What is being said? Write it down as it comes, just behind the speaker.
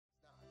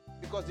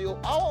because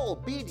our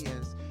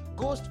obedience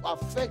goes to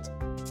affect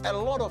a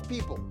lot of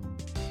people.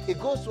 It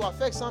goes to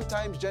affect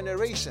sometimes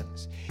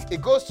generations.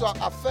 It goes to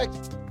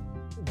affect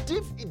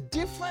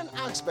different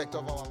aspects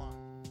of our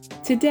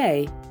life.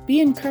 Today, be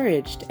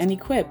encouraged and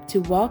equipped to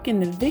walk in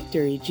the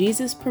victory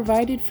Jesus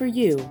provided for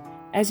you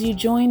as you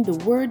join the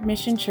Word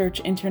Mission Church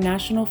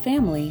International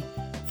family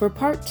for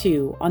part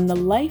 2 on the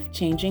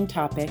life-changing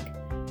topic,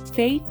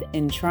 Faith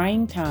in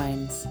Trying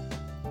Times.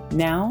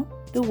 Now,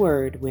 the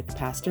Word with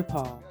Pastor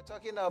Paul. We're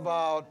talking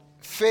about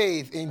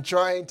faith in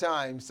trying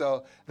times.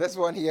 So this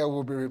one here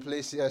will be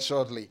replaced here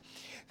shortly.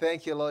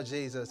 Thank you, Lord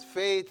Jesus.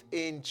 Faith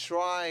in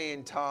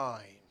trying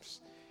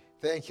times.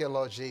 Thank you,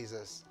 Lord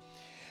Jesus.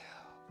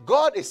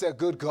 God is a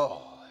good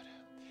God.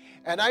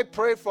 And I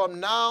pray from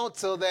now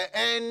till the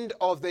end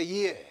of the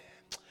year,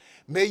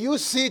 may you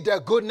see the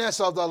goodness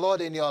of the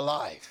Lord in your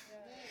life.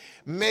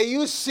 May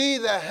you see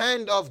the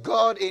hand of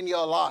God in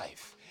your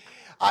life.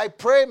 I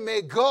pray,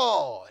 may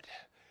God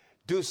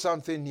do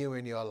something new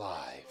in your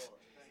life.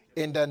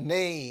 In the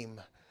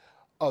name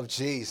of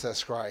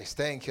Jesus Christ.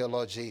 Thank you,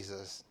 Lord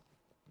Jesus.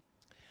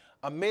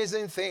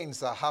 Amazing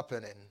things are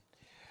happening.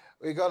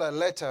 We got a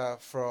letter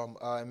from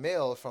a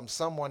mail from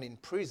someone in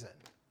prison.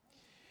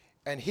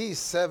 And he's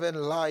serving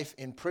life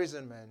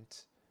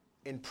imprisonment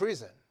in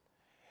prison.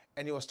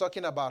 And he was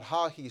talking about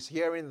how he's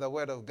hearing the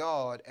word of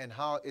God and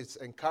how it's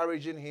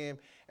encouraging him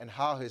and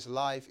how his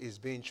life is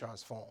being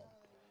transformed.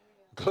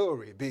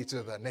 Glory be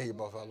to the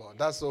name of the Lord.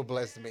 That so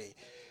blessed me.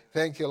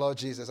 Thank you, Lord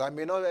Jesus. I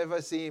may not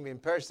ever see him in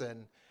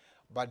person,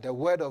 but the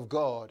word of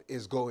God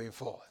is going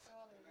forth.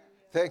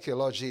 Thank you,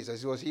 Lord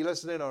Jesus. He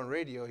listening on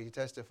radio, he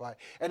testified.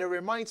 And it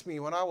reminds me,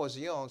 when I was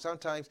young,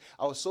 sometimes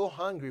I was so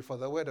hungry for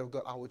the word of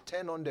God, I would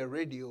turn on the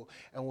radio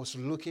and was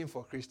looking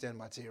for Christian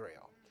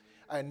material.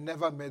 I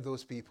never met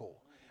those people,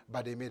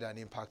 but they made an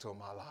impact on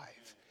my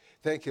life.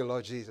 Thank you,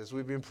 Lord Jesus.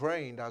 We've been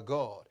praying that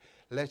God,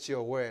 let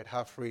your word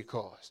have free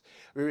course.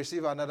 We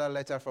received another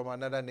letter from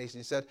another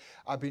nation. He said,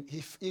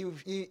 he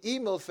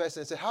emailed first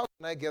and said, how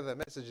can I get the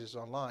messages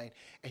online?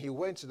 And he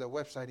went to the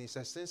website and he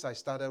said, since I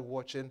started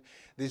watching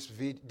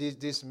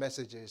these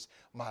messages,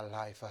 my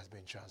life has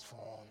been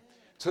transformed.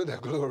 To the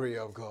glory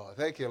of God.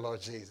 Thank you, Lord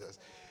Jesus.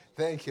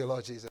 Thank you,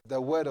 Lord Jesus. The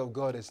word of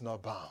God is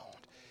not bound.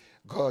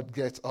 God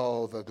gets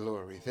all the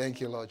glory. Thank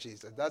you, Lord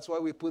Jesus. That's why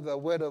we put the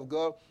word of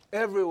God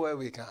everywhere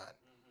we can.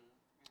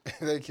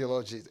 Thank you,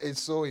 Lord Jesus.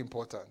 It's so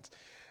important.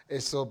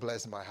 It so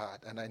blessed my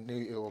heart, and I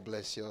knew it will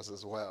bless yours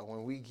as well.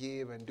 When we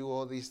give and do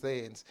all these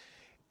things,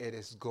 it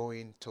is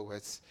going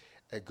towards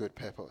a good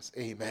purpose.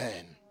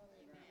 Amen.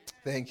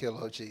 Thank you,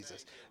 Lord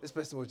Jesus. This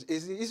person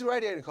he's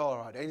right here in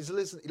Colorado, and he's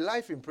listening.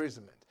 Life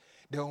imprisonment.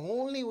 The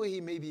only way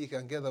he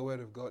can get the word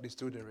of God is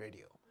through the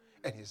radio.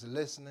 And he's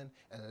listening,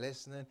 and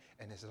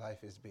his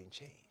life is being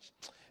changed.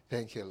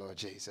 Thank you, Lord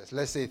Jesus.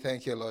 Let's say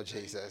thank you, Lord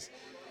Jesus.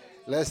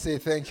 Let's say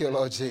thank you,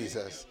 Lord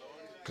Jesus.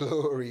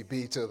 Glory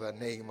be to the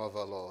name of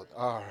the Lord.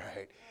 All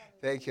right.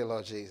 Thank you,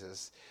 Lord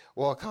Jesus.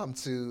 Welcome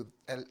to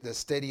the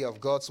study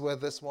of God's word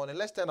this morning.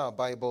 Let's turn our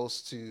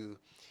Bibles to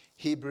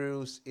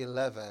Hebrews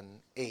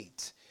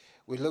 11:8.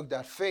 We looked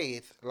at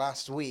faith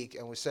last week,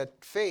 and we said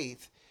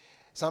faith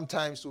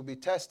sometimes will be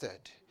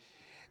tested.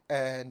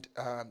 And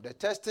the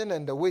testing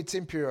and the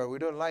waiting period, we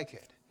don't like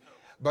it.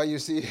 But you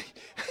see,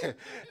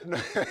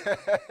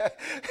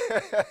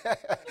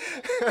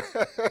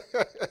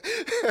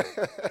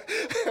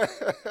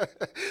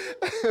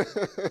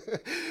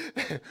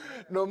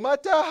 no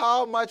matter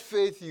how much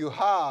faith you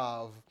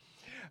have,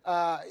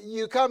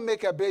 you can't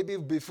make a baby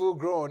be full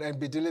grown and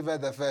be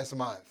delivered the first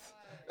month.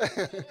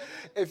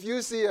 If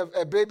you see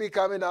a baby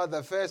coming out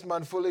the first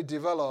month fully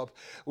developed,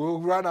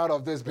 we'll run out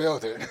of this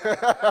building.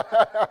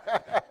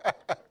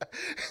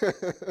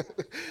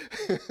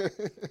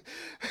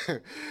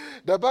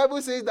 The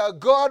Bible says that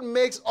God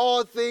makes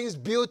all things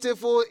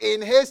beautiful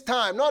in his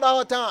time, not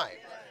our time.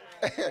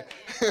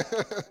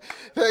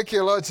 Thank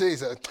you, Lord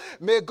Jesus.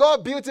 May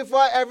God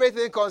beautify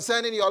everything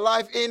concerning your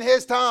life in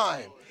his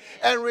time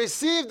and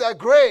receive the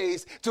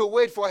grace to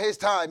wait for his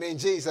time in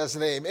Jesus'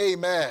 name.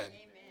 Amen.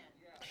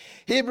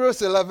 Hebrews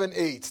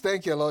 11:8.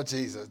 Thank you, Lord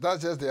Jesus.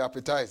 That's just the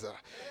appetizer.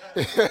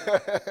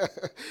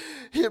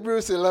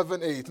 Hebrews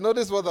 11:8.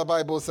 Notice what the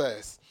Bible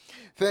says.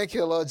 Thank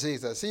you, Lord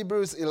Jesus.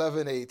 Hebrews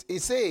 11:8.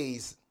 It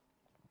says,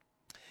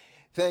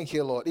 thank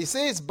you, Lord. It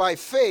says, by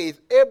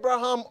faith,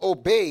 Abraham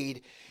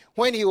obeyed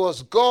when he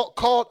was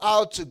called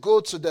out to go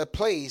to the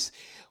place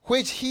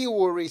which he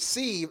will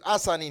receive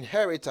as an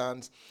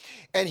inheritance,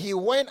 and he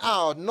went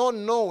out not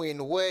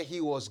knowing where he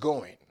was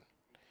going.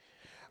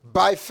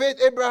 By faith,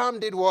 Abraham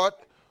did what?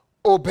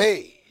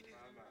 Obeyed.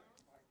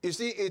 You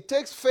see, it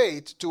takes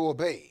faith to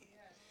obey.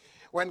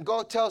 When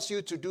God tells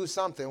you to do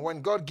something,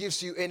 when God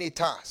gives you any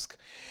task.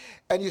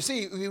 And you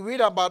see, we read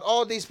about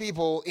all these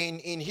people in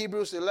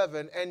Hebrews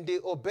 11, and they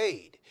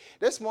obeyed.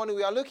 This morning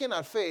we are looking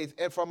at faith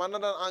and from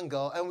another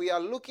angle, and we are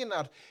looking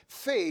at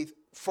faith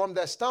from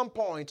the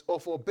standpoint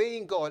of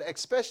obeying God,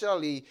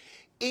 especially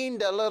in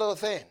the little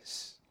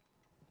things.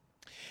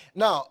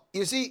 Now,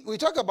 you see, we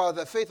talk about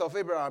the faith of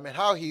Abraham and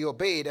how he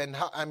obeyed and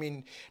how,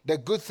 the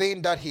good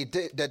thing that he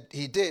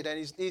did,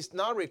 and he's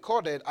now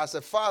recorded as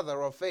a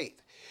father of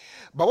faith.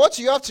 But what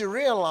you have to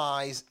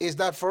realize is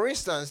that, for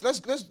instance, let's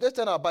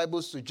turn our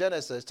Bibles to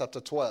Genesis chapter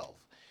 12.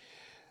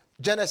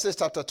 Genesis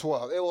chapter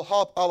 12. It will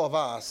help all of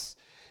us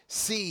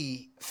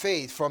see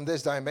faith from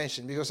this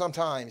dimension, because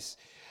sometimes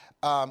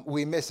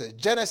we miss it.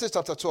 Genesis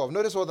chapter 12.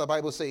 Notice what the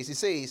Bible says. It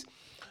says,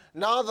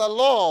 "Now the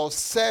Lord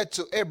said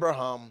to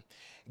Abraham,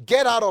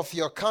 get out of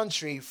your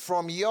country,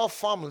 from your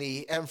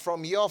family, and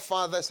from your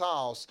father's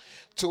house,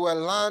 to a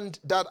land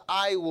that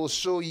I will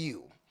show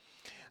you.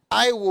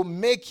 I will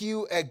make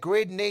you a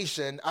great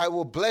nation. I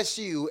will bless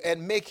you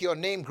and make your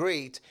name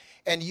great,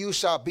 and you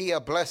shall be a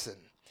blessing.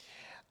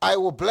 I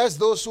will bless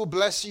those who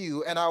bless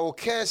you, and I will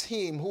curse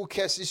him who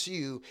curses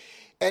you.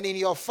 And in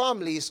your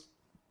families,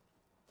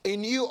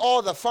 in you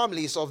all the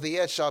families of the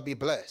earth shall be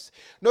blessed."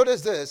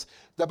 Notice this.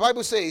 The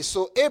Bible says,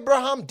 "So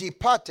Abraham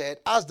departed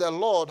as the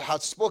Lord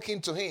had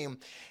spoken to him,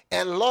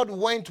 and Lot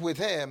went with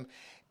him.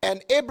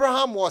 And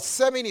Abraham was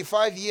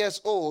 75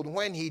 years old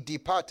when he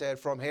departed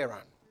from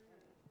Haran."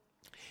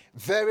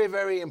 Very,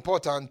 very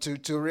important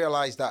to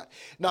realize that.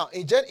 Now,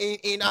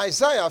 in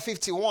Isaiah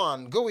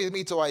 51, go with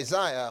me to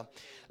Isaiah.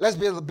 Let's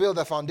build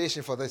a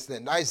foundation for this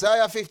thing.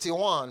 Isaiah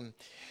 51,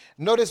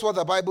 notice what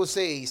the Bible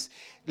says.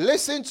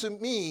 "Listen to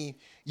me,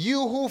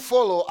 you who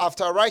follow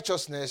after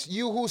righteousness,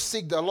 you who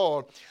seek the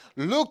Lord.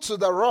 Look to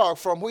the rock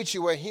from which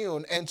you were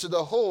hewn, and to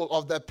the hole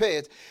of the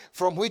pit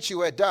from which you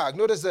were dug."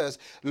 Notice this.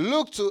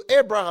 "Look to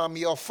Abraham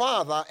your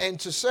father, and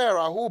to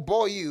Sarah who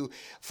bore you.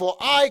 For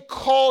I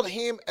called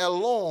him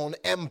alone,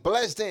 and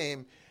blessed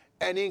him,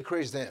 and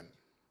increased him."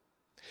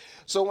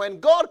 So when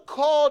God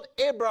called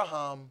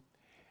Abraham,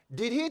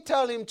 did he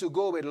tell him to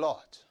go with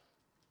Lot?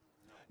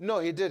 No,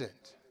 he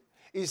didn't.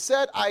 He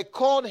said, "I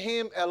called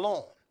him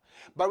alone."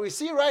 But we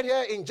see right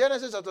here in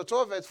Genesis chapter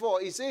 12 verse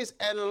 4, it says,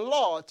 "And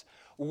Lot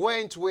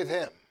went with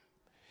him."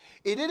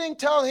 He didn't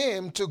tell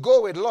him to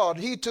go with Lot.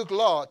 He took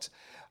Lot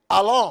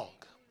along.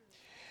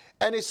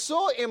 And it's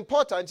so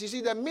important. You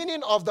see, the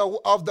meaning of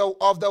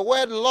the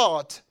word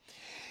Lot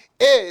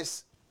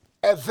is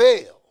a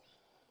veil.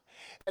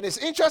 And it's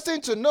interesting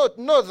to note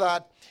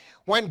that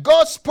when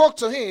God spoke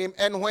to him,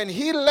 and when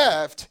he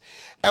left,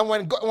 and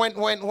when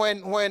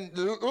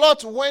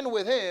Lot went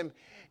with him,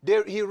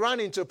 he ran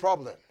into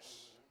problems.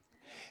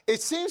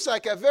 It seems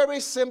like a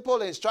very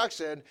simple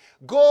instruction.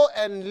 Go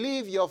and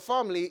leave your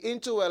family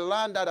into a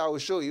land that I will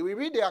show you. We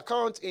read the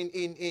account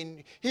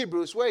in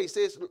Hebrews where he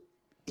says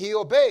he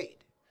obeyed.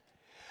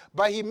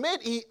 But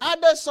he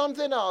added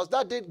something else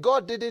that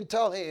God didn't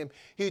tell him.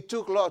 He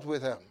took Lot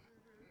with him.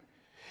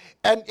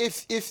 And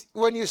if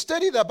when you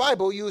study the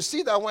Bible, you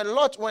see that when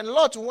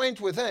Lot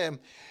went with him,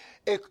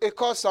 it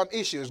caused some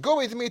issues. Go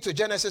with me to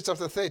Genesis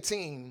chapter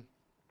 13.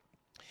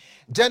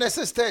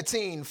 Genesis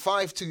 13,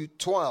 5 to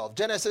 12.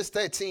 Genesis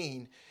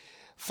 13,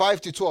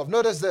 5 to 12.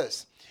 Notice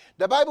this.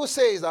 The Bible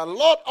says that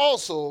Lot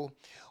also,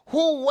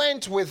 who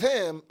went with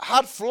him,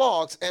 had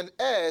flocks and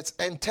herds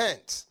and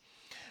tents.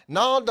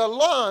 Now the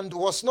land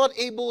was not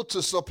able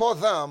to support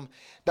them,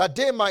 that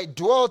they might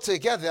dwell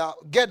together,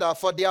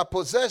 for their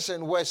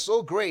possession were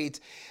so great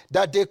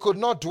that they could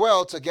not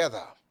dwell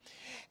together.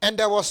 And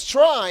there was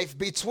strife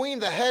between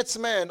the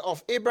herdsmen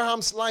of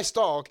Abraham's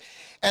livestock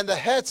and the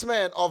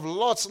herdsmen of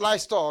Lot's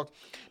livestock.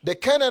 The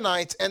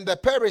Canaanites and the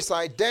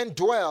Perizzite then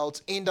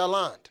dwelt in the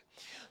land.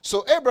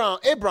 So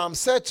Abraham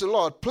said to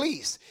Lot,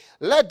 "Please,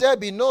 let there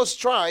be no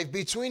strife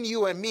between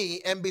you and me,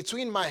 and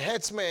between my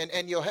herdsmen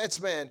and your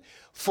herdsmen,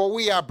 for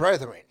we are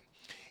brethren.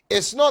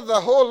 Is not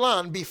the whole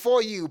land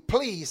before you?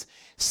 Please,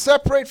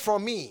 separate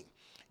from me.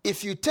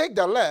 If you take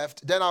the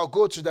left, then I'll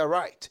go to the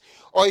right.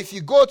 Or if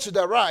you go to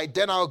the right,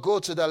 then I'll go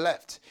to the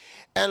left."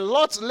 And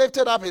Lot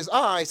lifted up his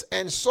eyes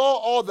and saw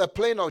all the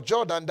plain of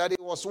Jordan, that it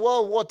was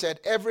well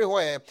watered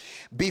everywhere,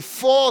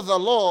 before the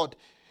Lord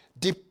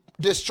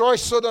destroyed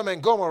Sodom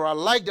and Gomorrah,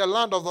 like the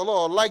land of the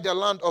Lord, like the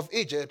land of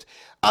Egypt,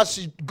 as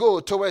you go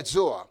towards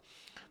Zoar.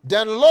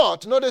 Then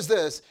Lot, notice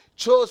this,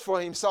 chose for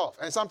himself.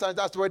 And sometimes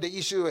that's where the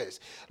issue is.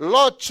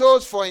 Lot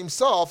chose for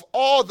himself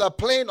all the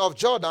plain of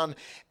Jordan,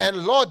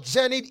 and Lot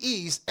journeyed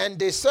east, and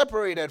they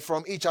separated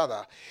from each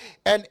other.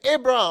 And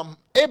Abram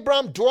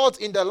dwelt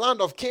in the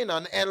land of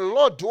Canaan, and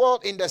Lot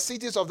dwelt in the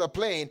cities of the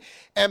plain,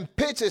 and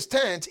pitched his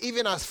tent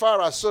even as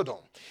far as Sodom.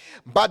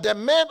 But the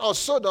men of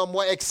Sodom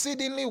were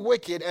exceedingly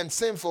wicked and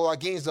sinful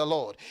against the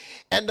Lord.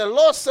 And the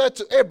Lord said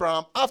to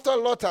Abram, after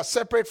Lot had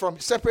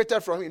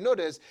separated from him,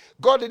 notice,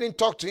 God didn't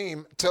talk to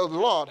him till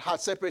Lot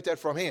had separated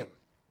from him.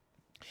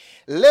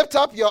 "Lift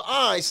up your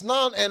eyes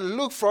now and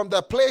look from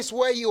the place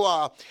where you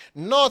are,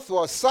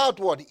 northward,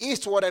 southward,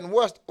 eastward, and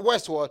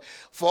westward.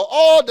 For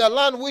all the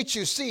land which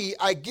you see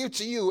I give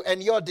to you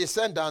and your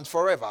descendants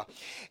forever.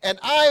 And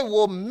I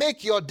will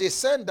make your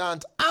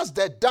descendants as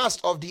the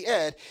dust of the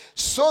earth,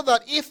 so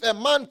that if a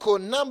man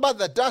could number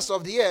the dust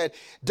of the earth,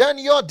 then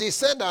your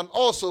descendant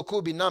also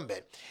could be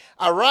numbered.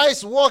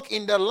 Arise, walk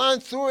in the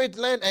land through it,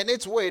 land and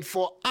its weight,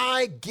 for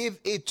I give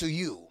it to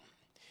you."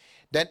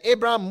 Then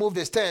Abraham moved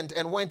his tent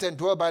and went and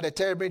dwelt by the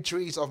terebinth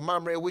trees of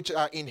Mamre, which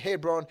are in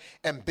Hebron,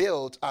 and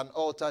built an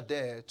altar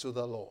there to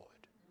the Lord.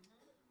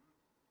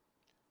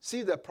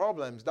 See the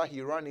problems that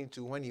he ran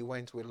into when he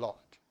went with Lot.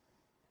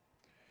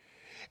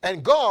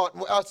 And God,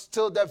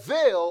 till the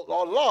veil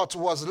or Lot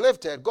was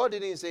lifted, God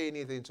didn't say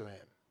anything to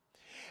him.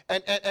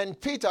 And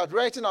Peter,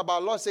 writing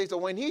about Lot, says that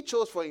when he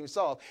chose for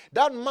himself,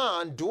 that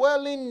man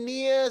dwelling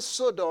near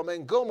Sodom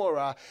and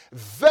Gomorrah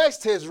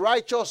vexed his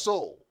righteous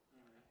soul.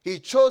 He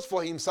chose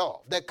for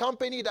himself. The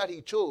company that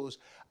he chose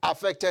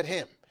affected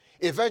him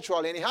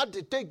eventually. And he had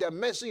to take the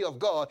mercy of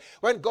God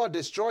when God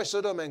destroyed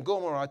Sodom and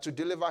Gomorrah to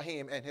deliver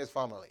him and his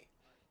family.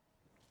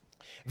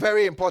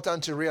 Very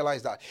important to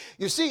realize that.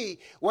 You see,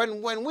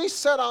 when we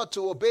set out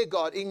to obey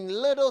God in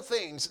little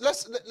things,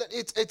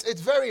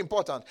 it's very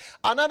important.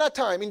 Another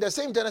time, in the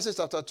same Genesis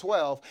chapter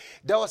 12,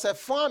 there was a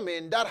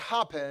famine that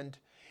happened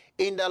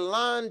in the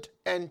land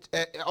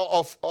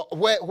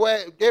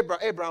where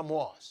Abraham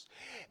was.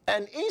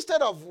 And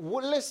instead of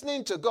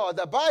listening to God,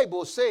 the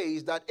Bible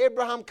says that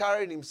Abraham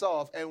carried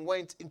himself and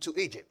went into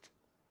Egypt.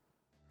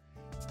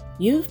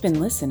 You've been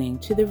listening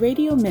to the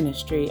radio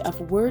ministry of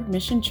Word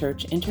Mission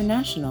Church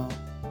International.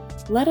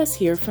 Let us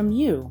hear from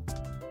you.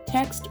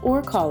 Text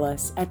or call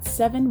us at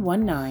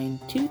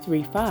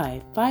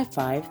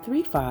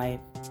 719-235-5535.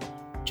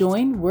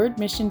 Join Word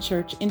Mission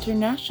Church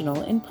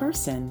International in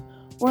person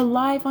or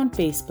live on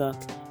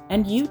Facebook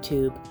and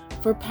YouTube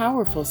for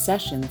powerful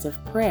sessions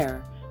of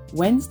prayer,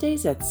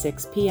 Wednesdays at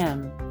 6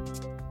 p.m.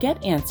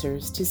 Get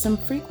answers to some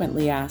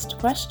frequently asked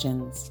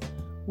questions.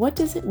 What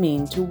does it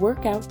mean to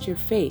work out your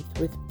faith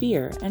with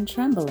fear and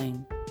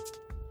trembling?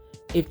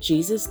 If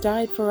Jesus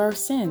died for our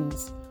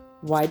sins,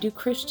 why do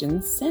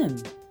Christians sin?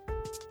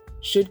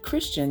 Should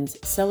Christians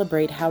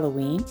celebrate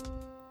Halloween?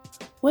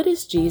 What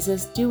is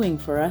Jesus doing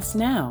for us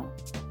now?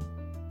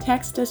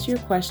 Text us your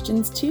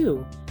questions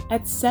too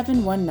at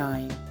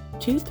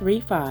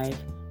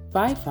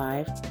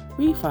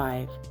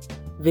 719-235-5535.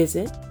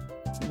 Visit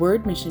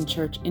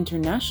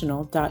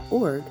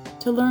wordmissionchurchinternational.org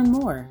to learn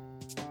more.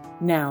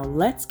 Now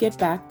let's get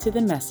back to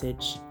the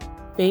message,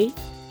 Faith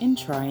in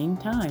Trying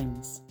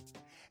Times.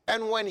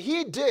 And when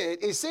he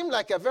did, it seemed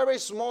like a very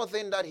small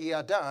thing that he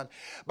had done.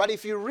 But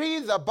if you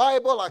read the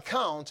Bible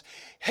account,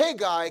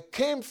 Haggai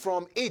came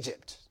from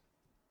Egypt,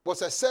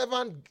 was a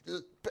servant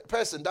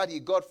person that he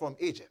got from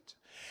Egypt.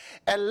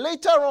 And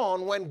later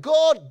on, when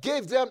God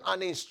gave them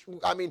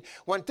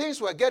when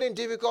things were getting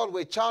difficult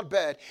with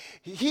childbirth,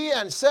 he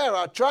and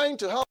Sarah, trying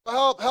to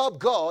help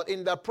God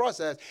in the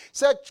process,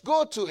 said,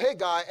 go to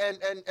Haggai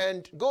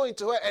and go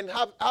into her and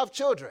have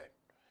children.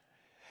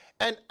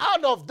 And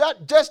out of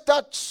that, just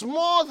that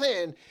small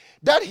thing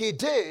that he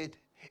did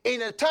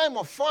in a time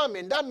of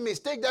famine, that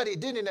mistake that he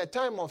did in a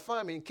time of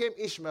famine, came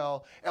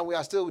Ishmael, and we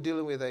are still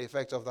dealing with the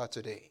effect of that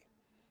today.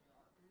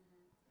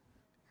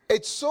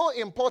 It's so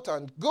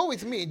important. Go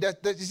with me.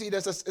 You see,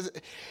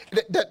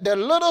 the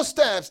little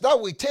steps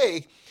that we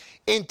take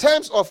in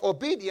terms of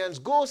obedience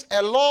goes a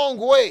long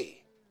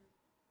way.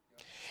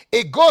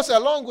 It goes a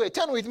long way.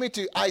 Turn with me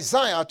to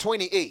Isaiah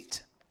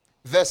 28,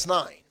 verse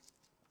 9.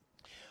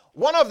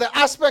 One of the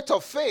aspects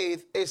of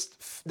faith is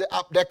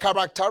the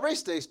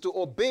characteristics to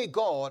obey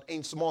God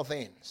in small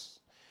things.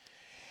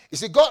 You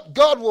see,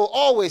 God will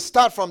always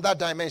start from that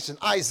dimension.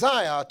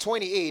 Isaiah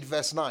 28,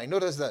 verse 9.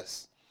 Notice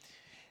this.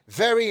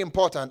 Very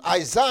important.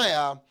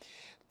 Isaiah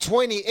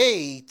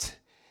 28,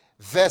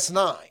 verse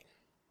 9.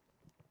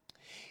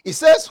 It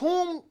says,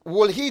 whom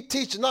will he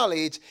teach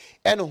knowledge,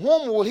 and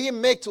whom will he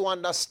make to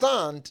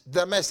understand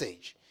the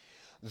message?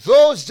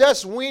 Those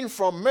just weaned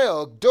from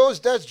milk, those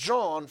just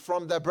drawn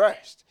from the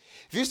breast.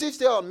 If you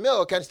stay on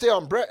milk and stay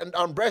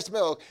on breast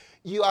milk,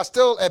 you are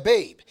still a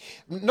babe.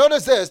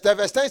 Notice this, the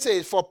verse 10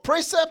 says, for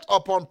precept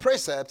upon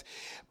precept,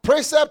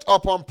 precept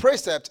upon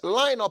precept,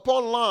 line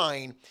upon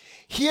line,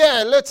 here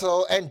a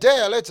little and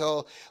there a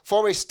little,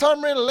 for his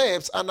stammering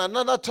lips and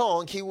another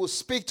tongue he will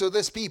speak to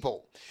this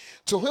people.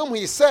 To whom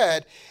he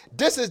said,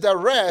 this is the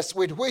rest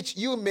with which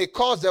you may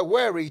cause the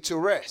weary to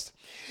rest.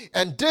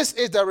 And this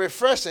is the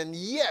refreshing,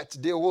 yet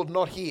they would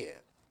not hear.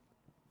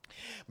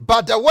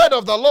 But the word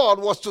of the Lord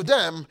was to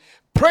them,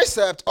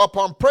 precept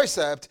upon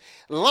precept,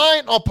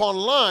 line upon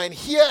line,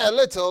 here a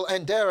little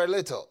and there a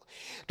little,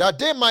 that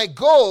they might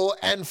go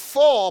and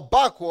fall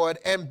backward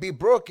and be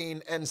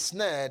broken and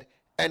snared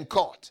and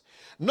caught.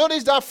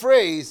 Notice that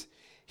phrase,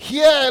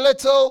 here a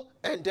little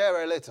and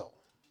there a little.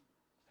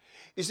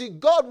 You see,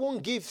 God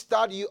won't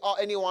start you or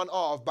anyone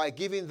off by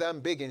giving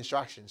them big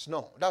instructions.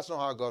 No, that's not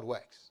how God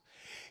works.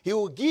 He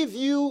will give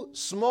you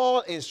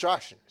small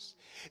instructions.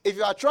 If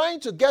you are trying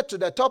to get to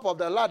the top of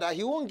the ladder,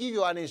 he won't give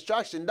you an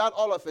instruction that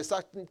all of a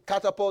sudden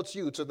catapults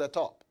you to the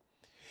top.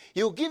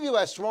 He will give you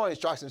a small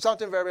instruction,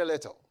 something very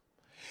little.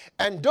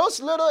 And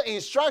those little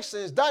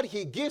instructions that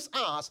he gives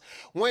us,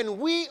 when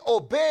we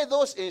obey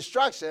those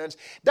instructions,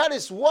 that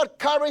is what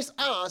carries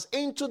us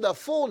into the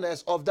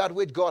fullness of that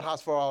which God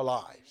has for our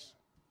lives.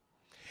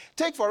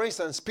 Take, for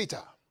instance,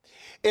 Peter.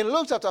 In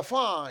Luke chapter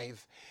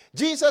 5,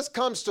 Jesus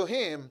comes to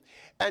him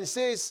and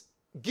says,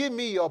 give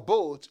me your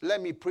boat,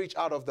 let me preach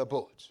out of the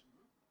boat.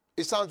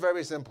 It sounds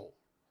very simple.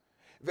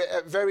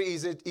 Very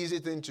easy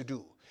thing to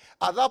do.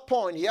 At that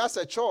point, he has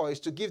a choice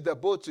to give the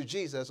boat to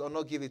Jesus or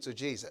not give it to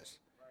Jesus.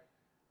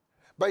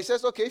 But he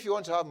says, okay, if you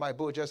want to have my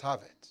boat, just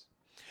have it.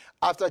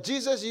 After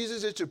Jesus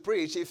uses it to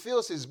preach, he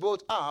fills his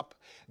boat up,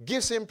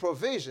 gives him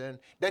provision,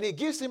 then he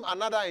gives him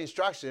another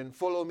instruction,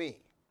 follow me.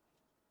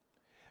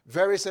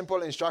 Very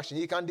simple instruction.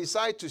 He can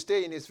decide to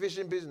stay in his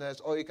fishing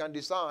business or he can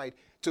decide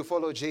to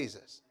follow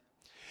Jesus.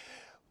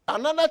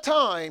 Another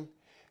time,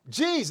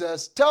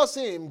 Jesus tells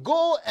him,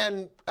 go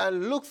and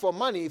look for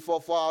money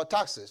for our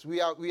taxes.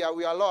 We are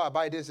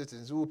law-abiding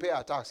citizens. We will pay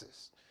our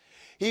taxes.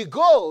 He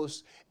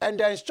goes, and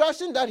the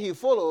instruction that he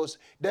follows,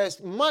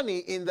 there's money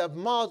in the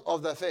mouth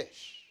of the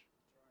fish.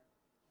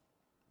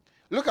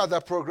 Look at the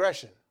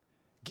progression.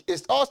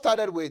 It all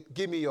started with,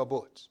 give me your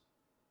boat.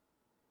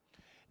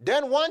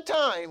 Then one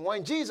time,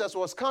 when Jesus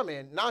was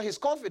coming, now his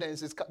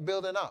confidence is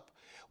building up.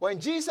 When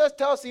Jesus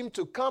tells him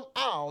to come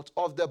out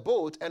of the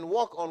boat and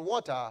walk on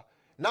water,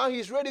 now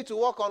he's ready to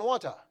walk on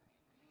water.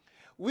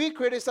 We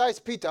criticize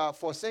Peter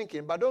for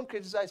sinking, but don't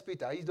criticize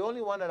Peter. He's the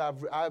only one that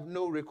I've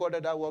no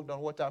recorded that walked on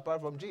water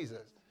apart from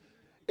Jesus.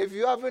 If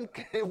you haven't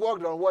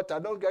walked on water,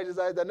 don't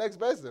criticize the next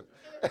person.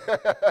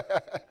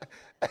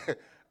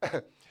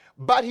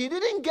 But he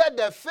didn't get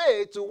the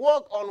faith to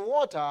walk on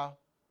water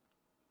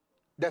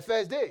the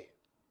first day.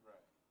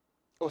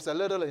 It was a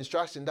little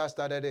instruction that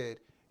started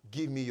it.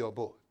 Give me your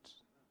boat.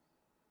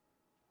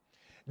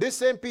 This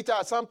same Peter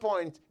at some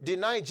point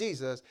denied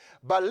Jesus,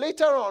 but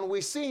later on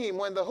we see him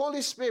when the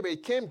Holy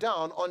Spirit came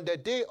down on the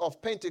day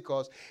of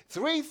Pentecost.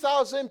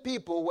 3,000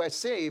 people were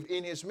saved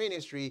in his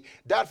ministry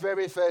that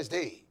very first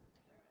day.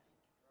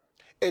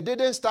 It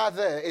didn't start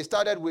there. It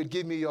started with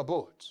give me your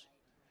boat.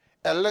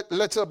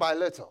 Little by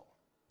little.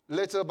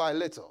 Little by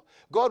little.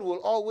 God will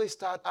always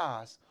start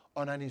us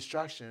on an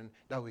instruction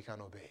that we can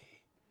obey.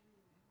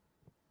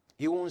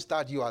 He won't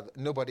start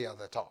nobody at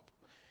the top.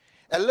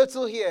 A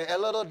little here, a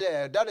little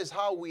there. That is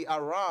how we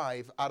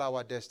arrive at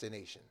our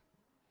destination.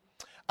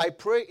 I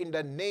pray in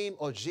the name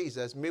of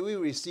Jesus, may we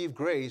receive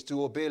grace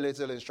to obey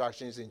little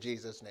instructions in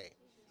Jesus' name.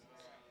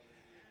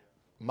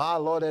 My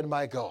Lord and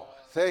my God.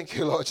 Thank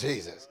you, Lord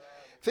Jesus.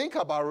 Think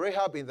about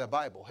Rahab in the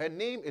Bible. Her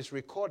name is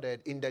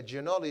recorded in the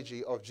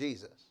genealogy of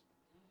Jesus.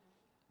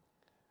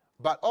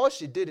 But all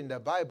she did in the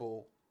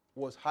Bible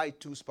was hide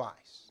 2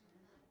 spies.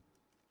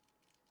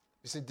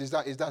 You see, is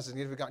that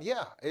significant?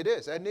 Yeah, it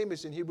is. Her name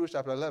is in Hebrews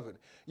chapter 11.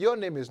 Your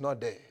name is not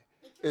there.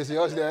 Is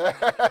yours there?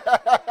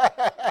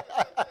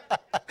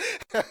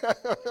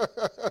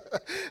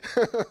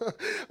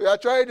 We are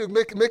trying to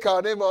make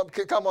our name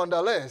come on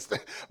the list.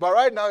 But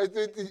right now,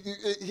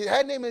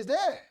 her name is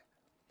there.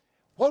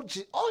 All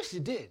she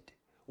did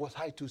was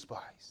hide 2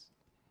 spies.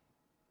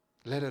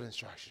 Little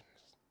instructions.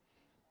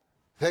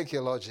 Thank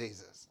you, Lord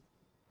Jesus.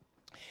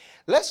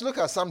 Let's look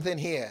at something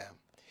here.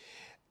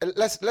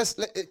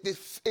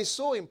 It's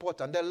so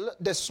important.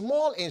 The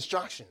small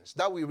instructions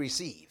that we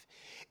receive,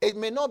 it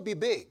may not be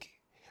big,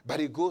 but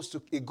it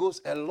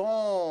goes a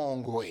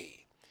long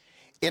way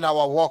in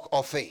our walk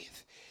of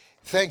faith.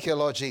 Thank you,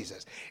 Lord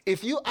Jesus.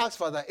 If you ask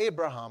Father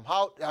Abraham,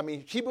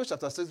 Hebrews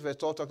chapter 6 verse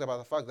 12 talked about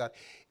the fact that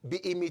be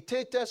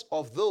imitators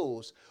of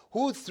those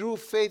who through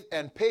faith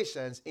and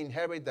patience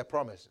inherit the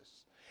promises.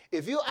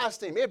 If you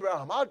asked him,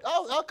 Abraham,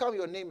 how come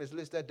your name is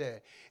listed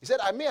there? He said,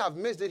 I may have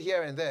missed it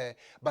here and there,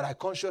 but I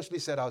consciously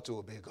set out to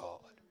obey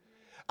God.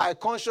 I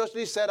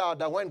consciously set out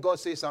that when God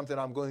says something,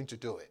 I'm going to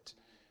do it.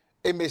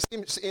 It may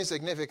seem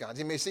insignificant.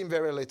 It may seem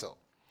very little.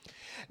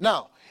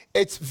 Now,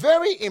 it's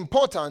very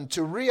important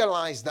to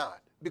realize that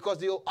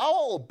because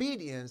our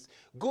obedience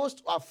goes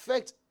to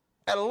affect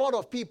a lot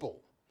of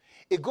people.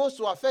 It goes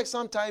to affect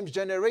sometimes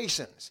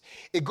generations.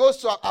 It goes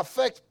to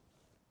affect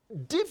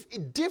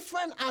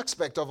different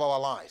aspect of our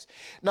lives.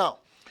 Now,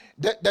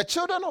 the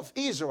children of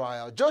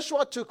Israel,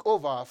 Joshua took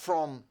over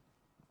from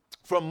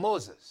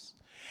Moses.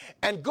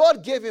 And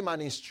God gave him an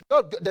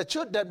instruction.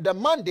 The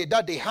mandate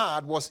that they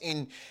had was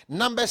in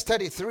Numbers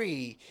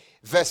 33,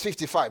 verse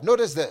 55.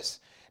 Notice this.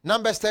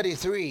 Numbers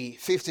 33,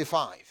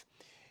 55.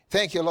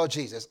 Thank you, Lord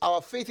Jesus.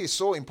 Our faith is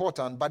so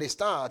important, but it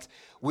starts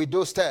with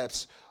those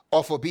steps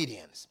of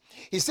obedience.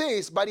 He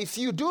says, but if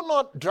you do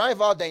not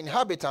drive out the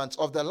inhabitants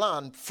of the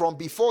land from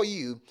before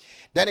you,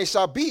 then it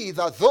shall be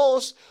that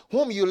those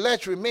whom you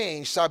let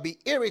remain shall be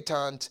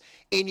irritant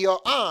in your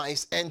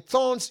eyes and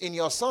thorns in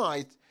your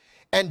side,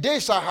 and they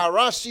shall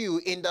harass you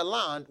in the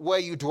land where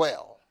you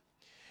dwell.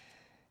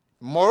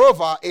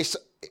 Moreover, it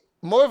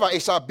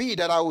shall be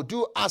that I will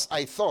do as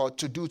I thought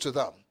to do to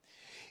them.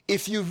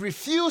 If you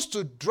refuse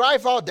to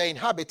drive out the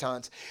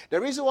inhabitants,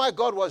 the reason why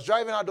God was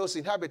driving out those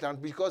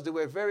inhabitants, because they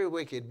were very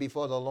wicked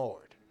before the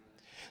Lord.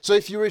 So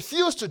if you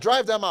refuse to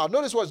drive them out,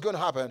 notice what's going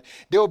to happen.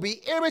 They will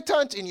be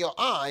irritant in your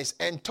eyes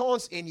and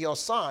thorns in your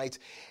sides,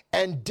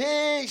 and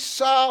they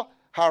shall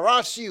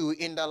harass you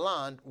in the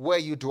land where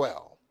you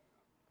dwell.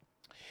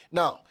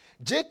 Now,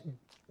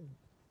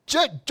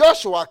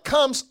 Joshua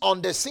comes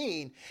on the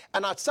scene,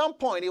 and at some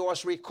point it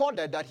was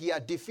recorded that he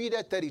had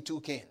defeated 32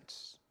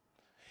 kings.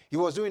 He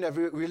was doing a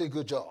really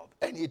good job,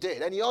 and he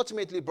did. And he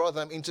ultimately brought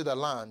them into the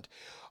land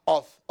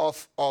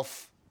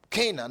of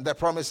Canaan, the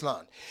promised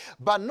land.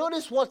 But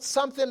notice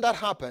something that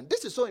happened.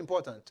 This is so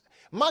important.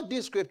 Mark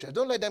these scriptures.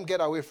 Don't let them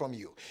get away from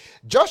you.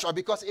 Joshua,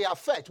 because it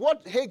affects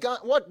what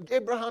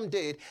Abraham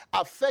did,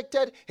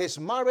 affected his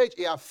marriage,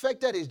 it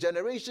affected his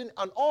generation,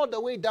 and all the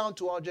way down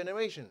to our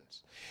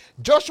generations.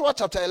 Joshua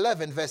chapter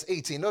 11, verse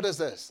 18. Notice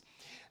this.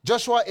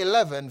 Joshua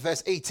 11,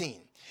 verse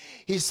 18.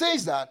 He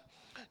says that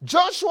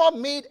Joshua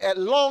made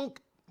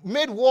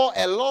war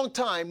a long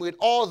time with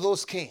all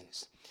those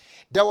kings.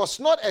 There was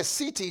not a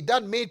city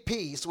that made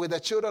peace with the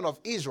children of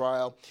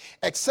Israel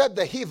except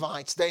the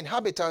Hivites, the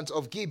inhabitants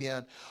of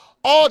Gibeon.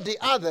 All the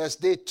others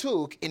they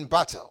took in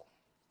battle.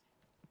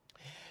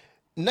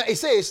 Now it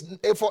says,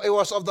 for it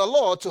was of the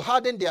Lord to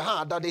harden their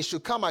heart that they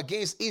should come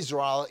against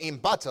Israel in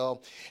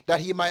battle, that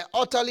he might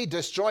utterly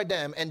destroy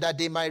them, and that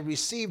they might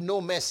receive no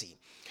mercy,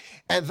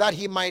 and that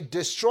he might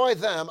destroy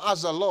them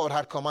as the Lord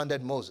had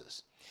commanded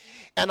Moses.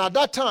 And at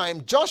that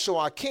time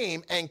Joshua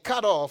came and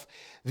cut off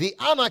the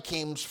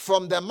Anakims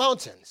from the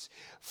mountains,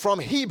 from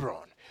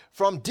Hebron,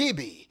 from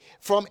Debir,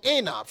 from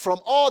Anab, from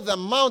all the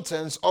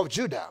mountains of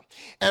Judah,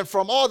 and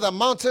from all the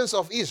mountains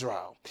of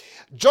Israel.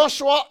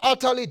 Joshua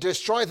utterly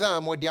destroyed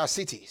them with their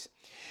cities.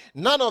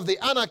 None of the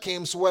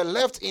Anakims were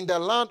left in the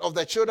land of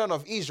the children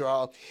of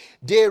Israel.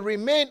 They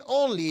remained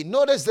only,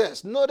 notice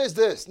these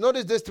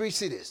three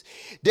cities.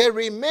 They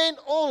remained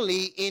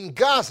only in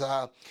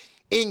Gaza,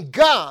 in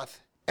Gath,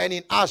 and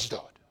in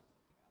Ashdod.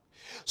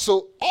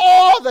 So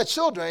all the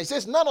children, it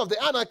says none of the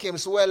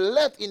Anakims were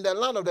left in the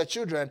land of the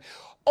children,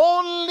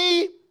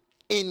 only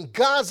in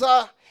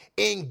Gaza,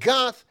 in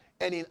Gath,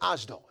 and in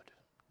Ashdod.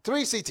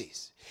 3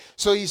 cities.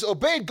 So he's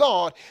obeyed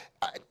God.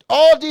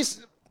 All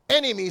these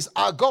enemies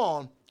are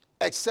gone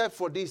except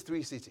for these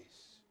 3 cities.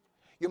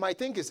 You might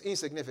think it's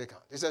insignificant.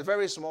 It's a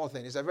very small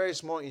thing. It's a very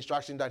small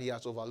instruction that he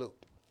has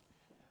overlooked.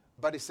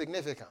 But it's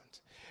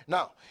significant.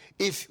 Now,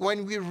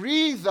 when we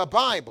read the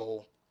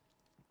Bible,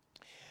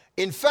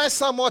 in 1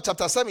 Samuel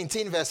chapter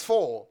 17 verse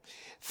 4,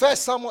 1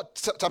 Samuel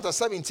chapter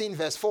 17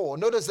 verse 4,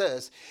 notice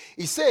this.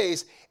 It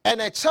says, and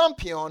a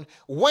champion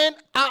went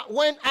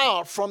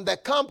out from the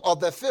camp of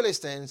the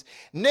Philistines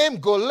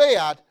named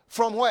Goliath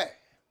from where?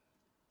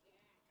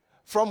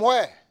 From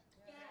where?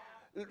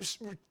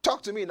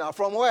 Talk to me now.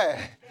 From where?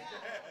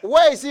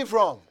 Where is he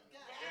from?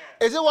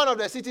 Is it one of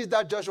the cities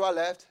that Joshua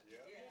left?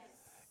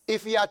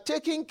 If he had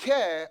taken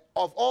care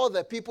of all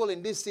the people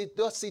in this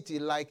city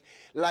like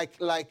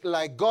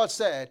God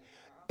said,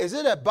 is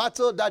it a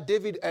battle that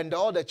David and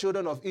all the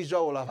children of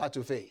Israel will have had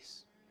to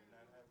face?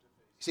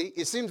 See,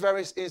 it seems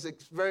very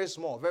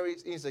small, very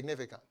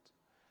insignificant.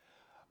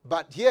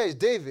 But here is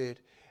David,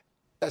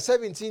 a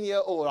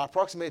 17-year-old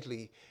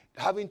approximately,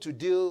 having to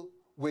deal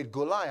with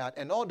Goliath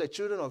and all the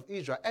children of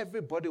Israel.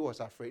 Everybody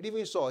was afraid.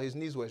 Even Saul, his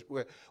knees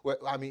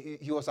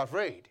he was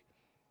afraid.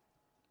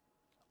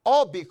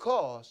 All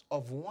because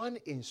of one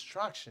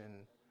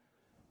instruction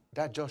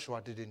that Joshua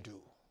didn't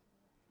do.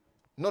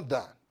 Not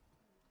that.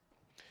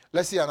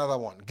 Let's see another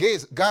one.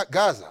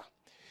 Gaza.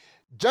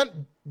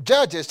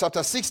 Judges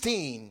chapter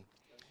 16.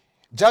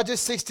 Judges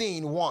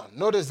 16:1.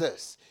 Notice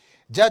this.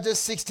 Judges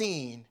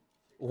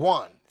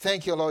 16:1.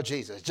 Thank you, Lord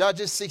Jesus.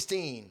 Judges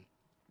 16,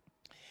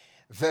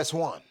 verse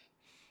 1.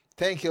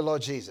 Thank you,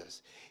 Lord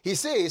Jesus. He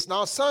says,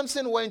 now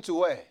Samson went to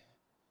where?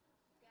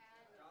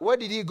 Where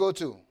did he go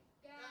to?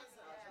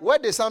 Where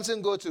did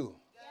Samson go to?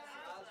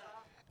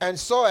 And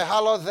saw a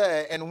harlot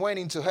there and went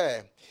into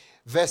her.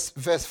 Verse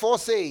 4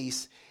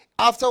 says,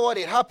 afterward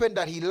it happened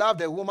that he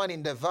loved a woman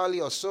in the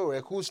valley of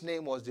Sorek whose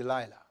name was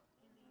Delilah.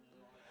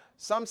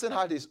 Samson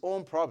had his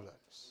own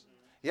problems.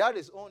 He had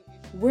his own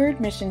issues. Word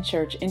Mission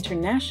Church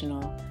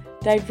International,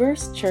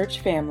 diverse church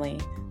family,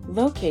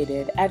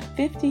 located at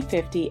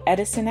 5050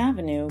 Edison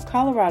Avenue,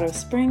 Colorado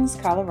Springs,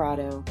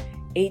 Colorado,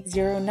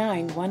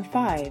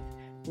 80915,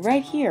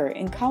 right here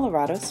in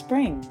Colorado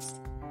Springs.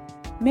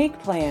 Make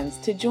plans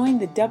to join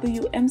the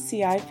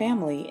WMCI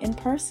family in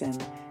person,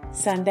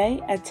 Sunday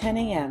at 10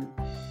 a.m.,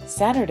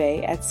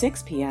 Saturday at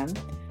 6 p.m.,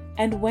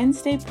 and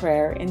Wednesday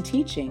prayer and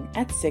teaching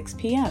at 6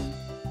 p.m.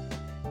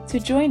 To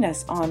join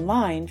us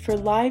online for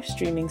live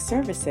streaming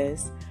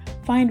services,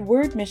 find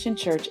Word Mission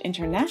Church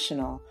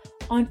International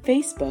on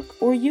Facebook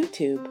or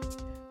YouTube.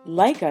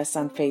 Like us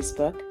on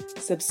Facebook,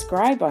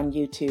 subscribe on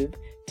YouTube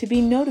to be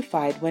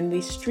notified when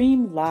we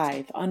stream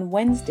live on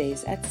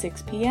Wednesdays at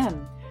 6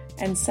 p.m.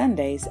 and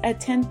Sundays at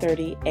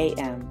 10:30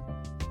 a.m.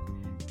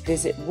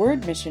 Visit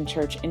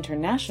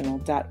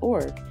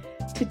wordmissionchurchinternational.org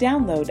to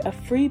download a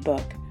free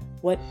book,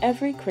 What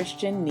Every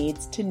Christian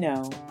Needs to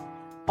Know.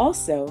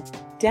 Also,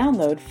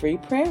 download free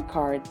prayer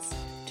cards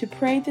to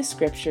pray the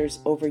scriptures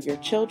over your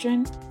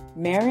children,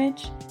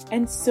 marriage,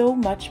 and so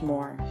much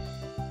more.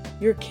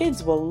 Your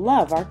kids will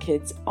love our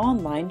kids'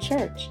 online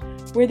church,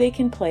 where they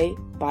can play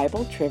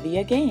Bible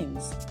trivia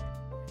games,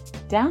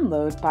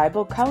 download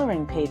Bible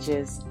coloring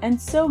pages, and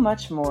so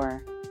much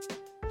more.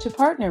 To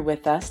partner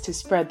with us to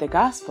spread the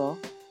gospel,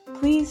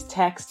 please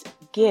text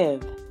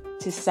GIVE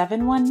to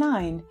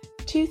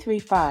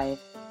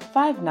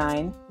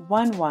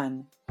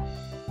 719-235-5911.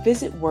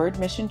 Visit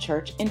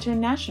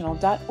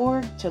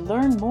wordmissionchurchinternational.org to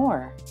learn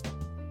more.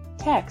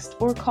 Text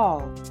or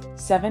call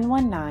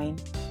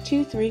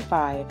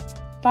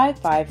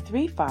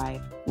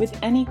 719-235-5535 with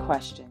any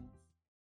questions.